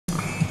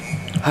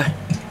はい。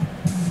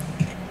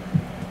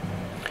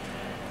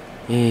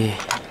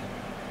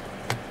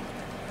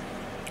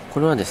こ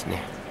れはです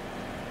ね、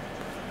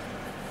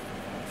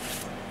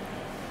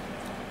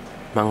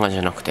漫画じ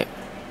ゃなくて、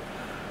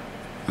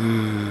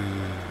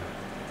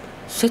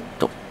セッ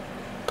ト、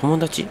友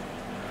達、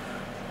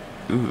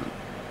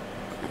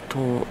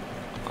友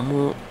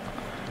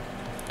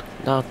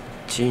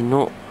達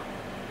の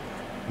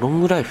ロ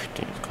ングライフっ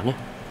ていうんですかね。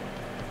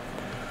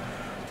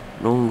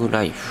ロング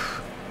ライ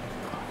フっ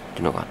て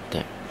いうのがあっ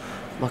て、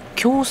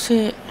共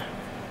生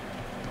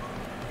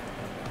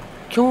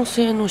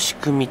の仕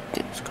組みって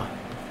いうんですか。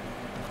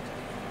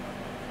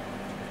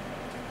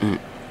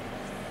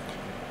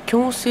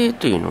共生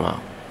というのは、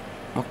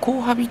コ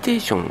ーハビテー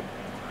ション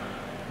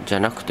じゃ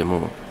なくて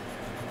も、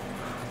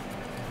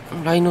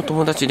LINE の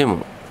友達で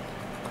も、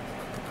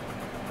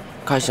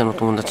会社の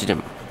友達で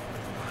も、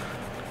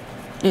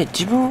で、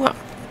自分は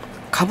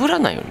被ら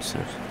ないようにす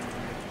るんです。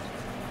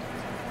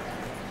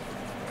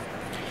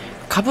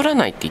被ら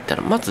ないって言った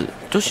ら、まず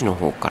女子の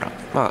方か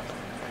ら、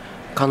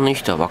勘のいい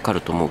人はわか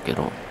ると思うけ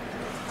ど、化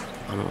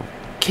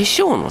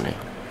粧のね、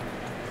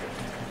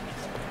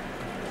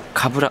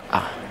化粧、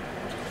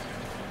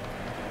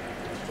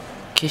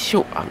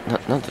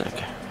なんていうんだっ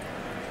け、化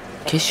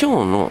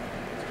粧の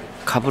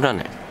被ら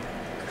ない。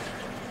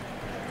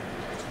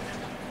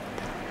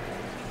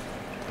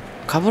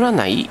被ら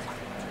ない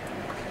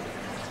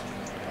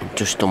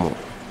女子とも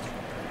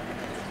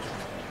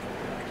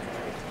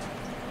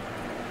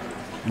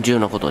重要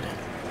なことで、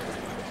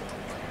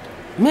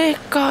メ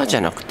ーカーじ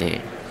ゃなく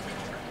て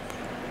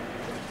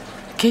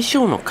化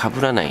粧の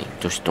被らない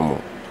女子とも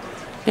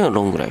では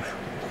ロングライフ、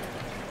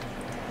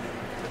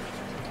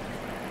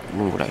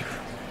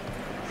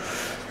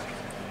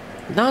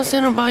男性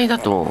の場合だ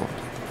と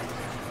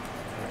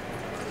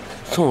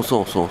そう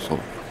そ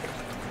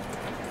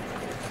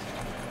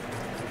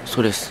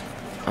れです。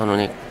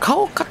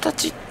顔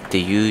形って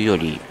いうよ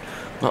り、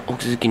お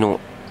気づきの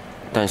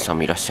男子さん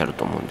もいらっしゃる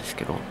と思うんです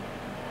けど、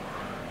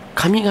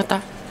髪型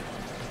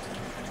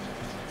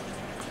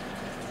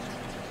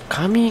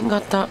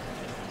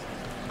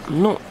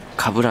の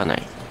被らな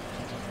い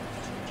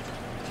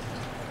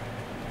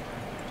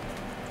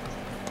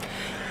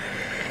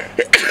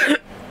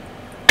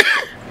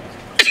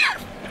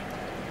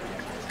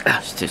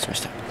失礼しま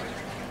した。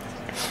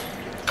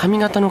髪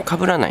型の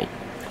被らない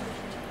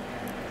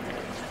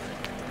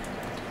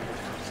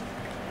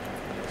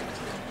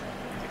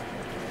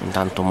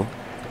なんとも、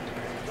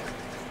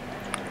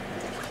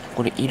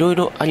これいろい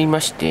ろありま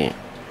して、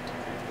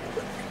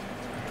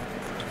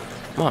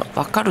わ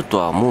かると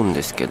は思うん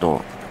ですけ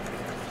ど、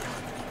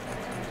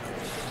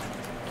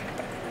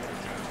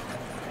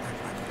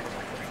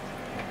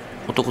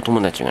男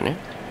友達がね、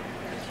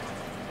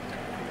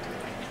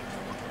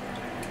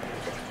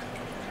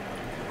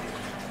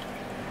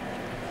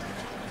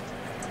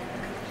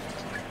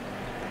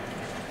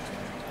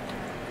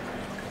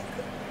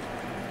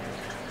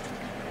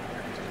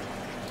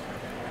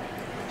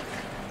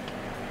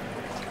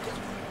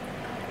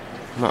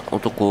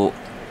男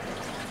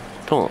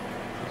と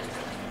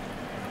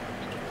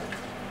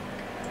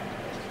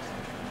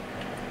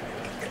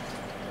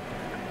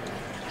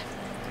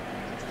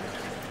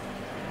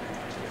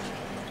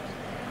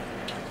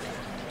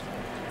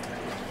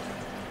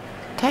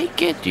体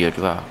型っていうよ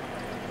りは、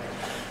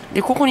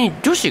でここに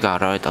女子が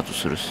現れたと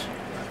するっす。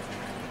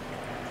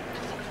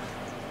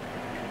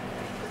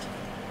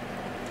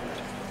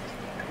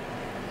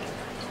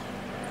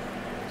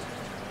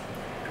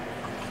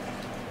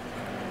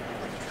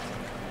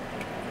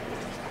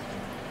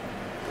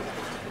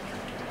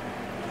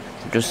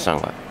女子さ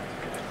んが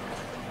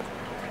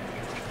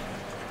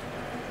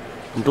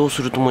どう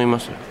すると思いま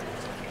す？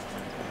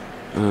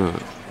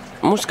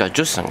もしくは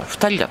女子さんが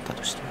2人だった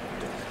として、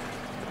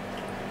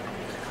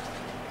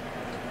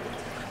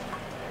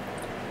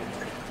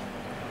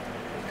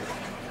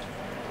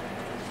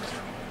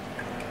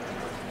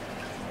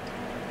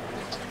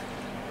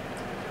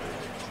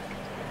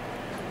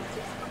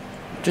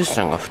女子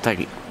さんが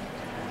2人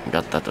だ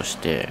ったとし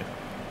て、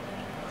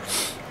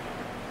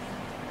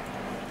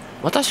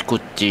私こ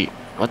っち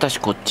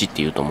って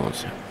言うと思うんで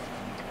すよ。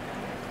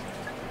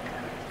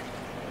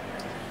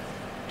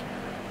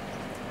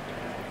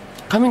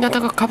髪型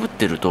が被っ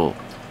てると、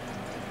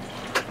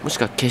もし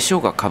くは化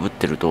粧が被っ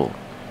てると、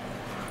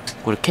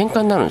これ喧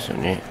嘩になるんですよ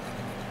ね。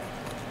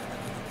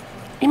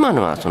今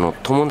のはその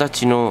友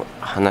達の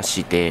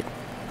話で、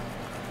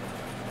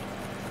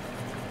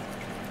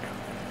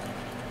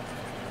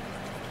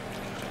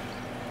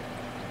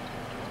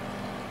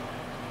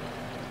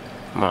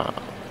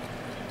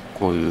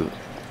こういう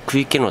食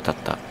い気の立っ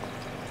た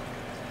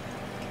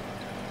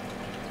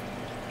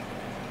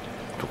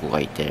とこ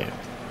がいて、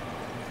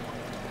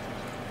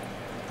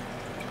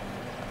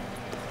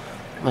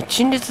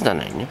陳列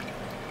棚にね、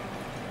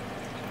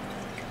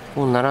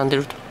こう並んで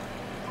ると、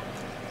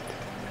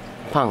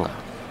パンが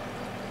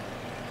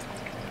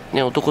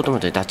ね、男友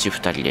達ダチ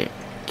2人で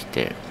来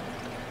て、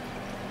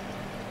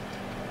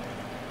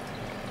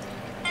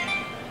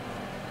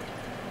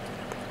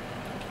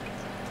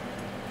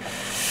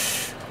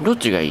どっ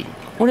ちがいい？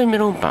俺メ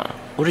ロンパン。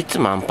俺いつ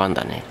もあんパン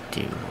だねって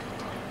いう。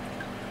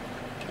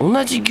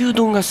同じ牛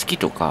丼が好き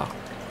とか、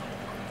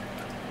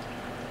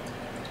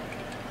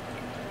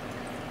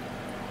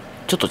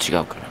ちょっと違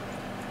うかな。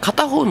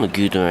片方の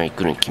牛丼屋行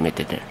くのに決め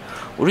てて、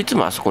俺いつ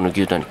もあそこの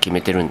牛丼に決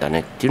めてるんだ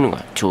ねっていうの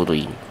がちょうど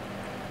いい。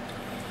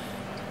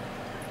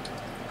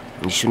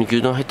一緒に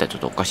牛丼入ったらちょ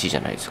っとおかしいじ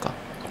ゃないですか、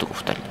男2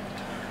人で。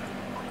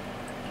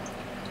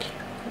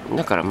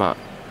だからまあ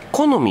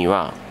好み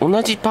は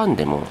同じパン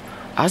でも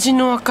味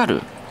の分かれ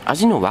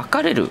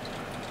る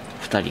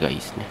2人がいい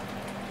ですね。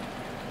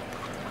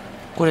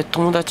これ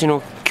友達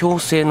の共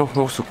生の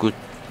法則っ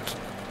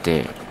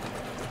て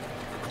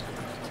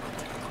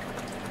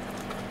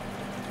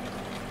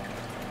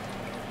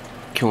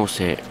共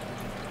生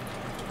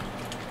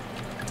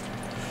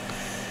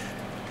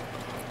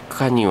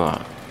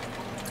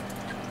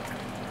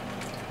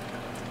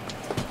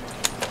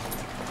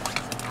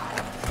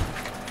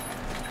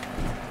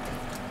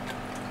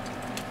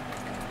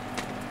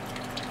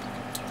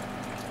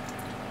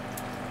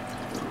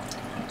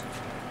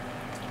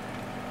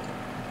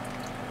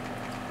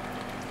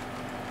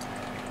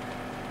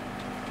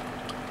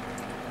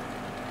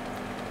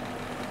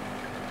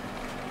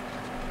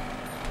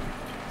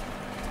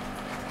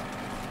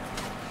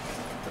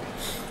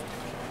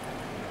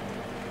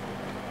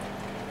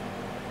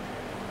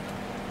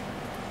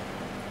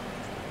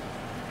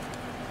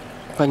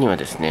他には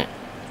ですね、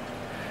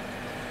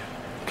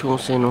共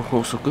生の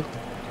法則、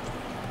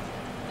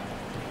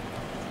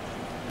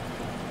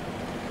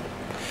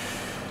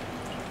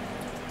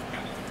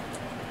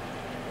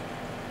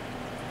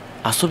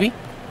遊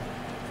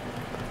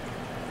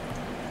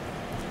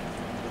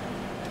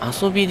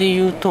びで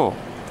言うと、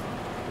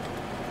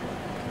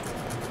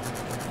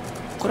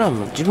これは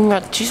もう自分が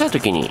小さい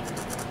時に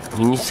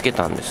身につけ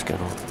たんですけど、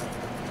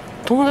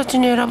友達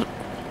に選ぶ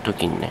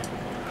時にね、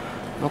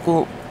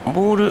こう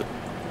ボール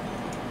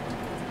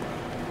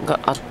が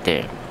あっ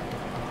て、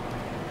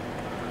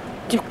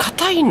で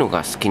硬いの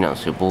が好きなんで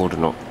すよ。ボール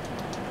の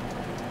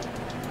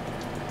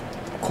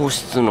硬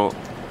質の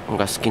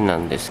が好きな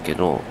んですけ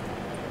ど、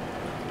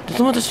で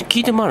友達に聞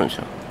いてもあるんです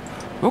よ。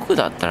僕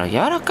だったら柔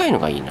らかいの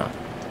がいいな、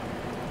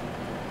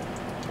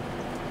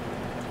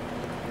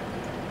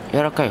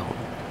柔らかい方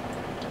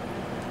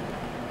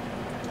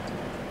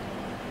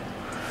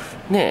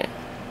ね。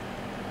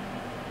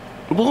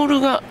えボール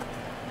が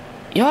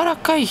柔ら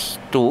かい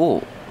人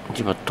を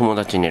自分は友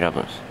達に選ぶ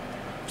んです。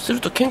する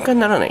と喧嘩に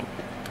ならない。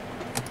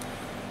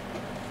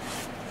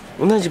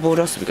同じボー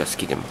ル遊びが好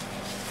きでも。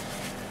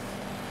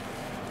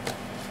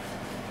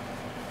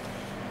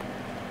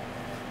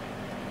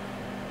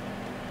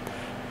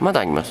まだ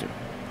ありますよ。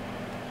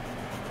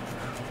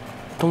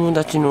友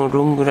達の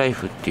ロングライ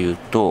フっていう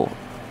と、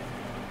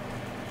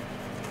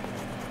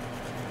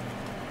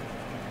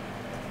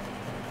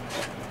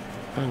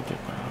なんていう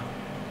かな、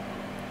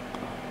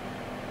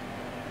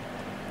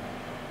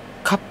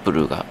カップ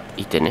ルが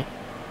いてね、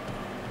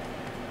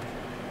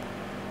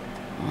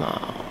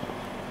まあ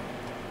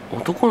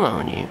男な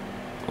のに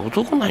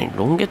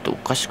ロン毛ってお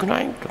かしく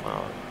ないと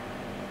か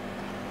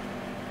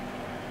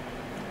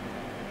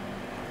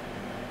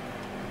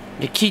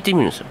で聞いてみ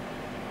るんですよ、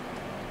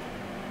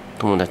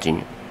友達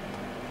に。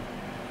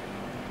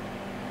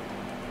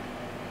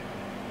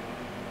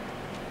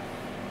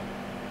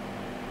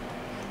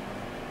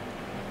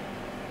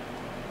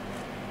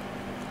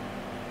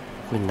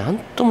これ何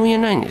とも言え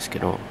ないんですけ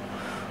ど、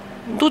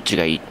どっち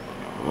がいい？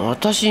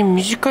私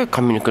短い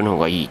髪の毛の方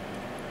がいいっ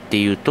て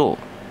言うと、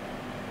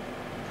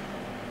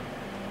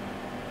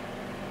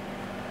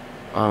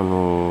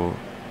こ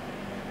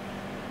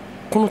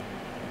の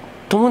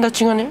友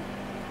達がね、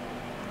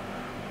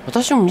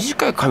私も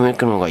短い髪の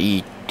毛の方がい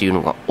いっていう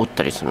のがおっ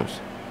たりするんで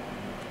す。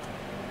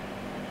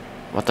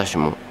私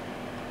も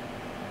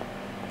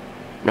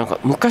なんか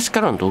昔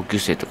からの同級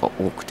生とか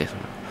多くて、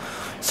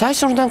最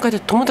初の段階で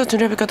友達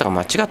の選び方が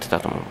間違ってた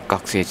と思う。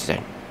学生時代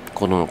に、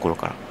子供の頃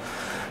から。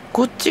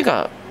こっち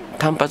が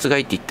単発が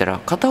いいって言ったら、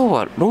片方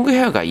はロング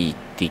ヘアがいいっ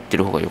て言って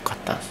る方が良かっ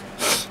たんで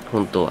す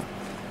本当は。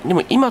で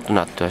も今と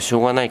なってはし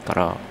ょうがないか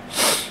ら、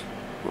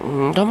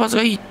単発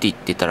がいいって言っ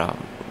てたら、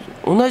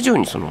同じよう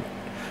にその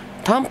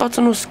単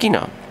発の好き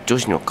な女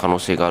子の可能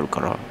性があるか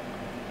ら、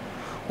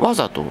わ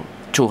ざと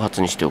長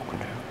髪にしておく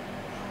のよ。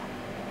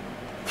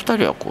2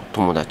人はこう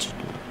友達と、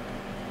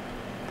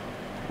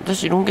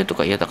私ロン毛と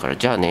か嫌だから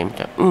じゃあねみ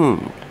たいな、み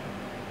たいな、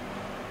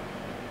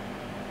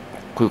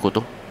こういうこ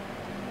と。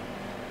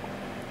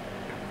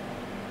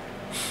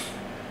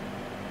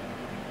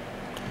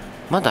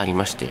まだあり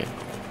まして、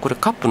これ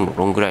カップルの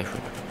ロングライフ、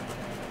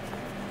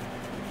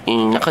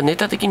なんかネ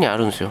タ的にはあ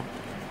るんですよ。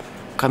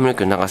髪の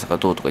毛の長さが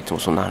どうとかいつも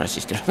そんな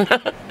話してる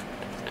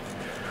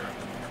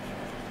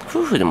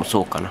夫婦でも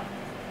そうかな。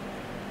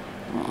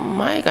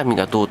前髪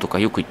がどうとか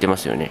よく言ってま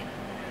すよね、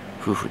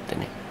夫婦って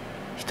ね、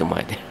人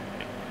前で。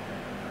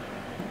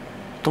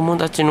友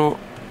達の、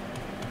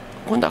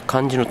今度は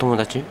漢字の友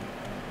達、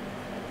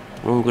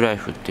ロングライ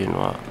フっていう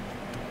のは、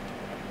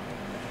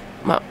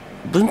まあ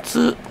文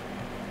通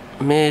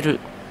メール、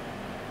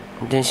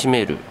電子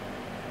メール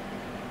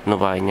の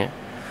場合ね、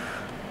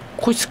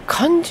こいつ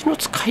漢字の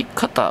使い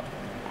方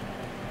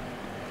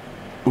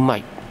うま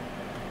いっ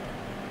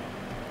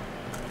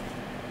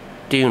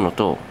ていうの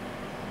と、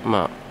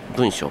まあ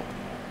文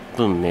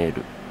メー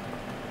ル、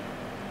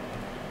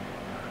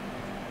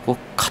こう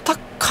カタ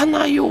カ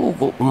ナ用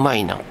語うま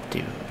いなって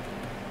いう。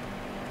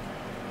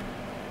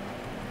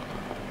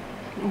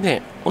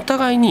でお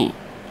互いに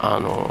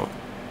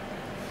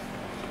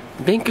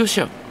勉強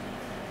し合う、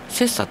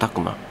切磋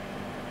琢磨、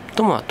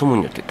友は友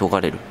によって説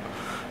がれる。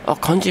あ、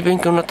漢字勉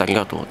強になったあり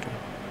がとうって。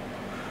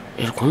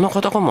こんな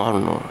カタカナもある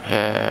の、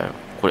へえ、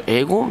これ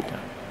英語みたいな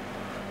っ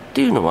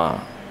ていうのは、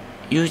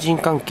友人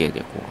関係で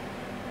こ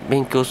う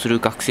勉強する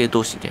学生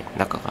同士で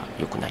仲が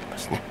良くなりま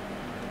すね。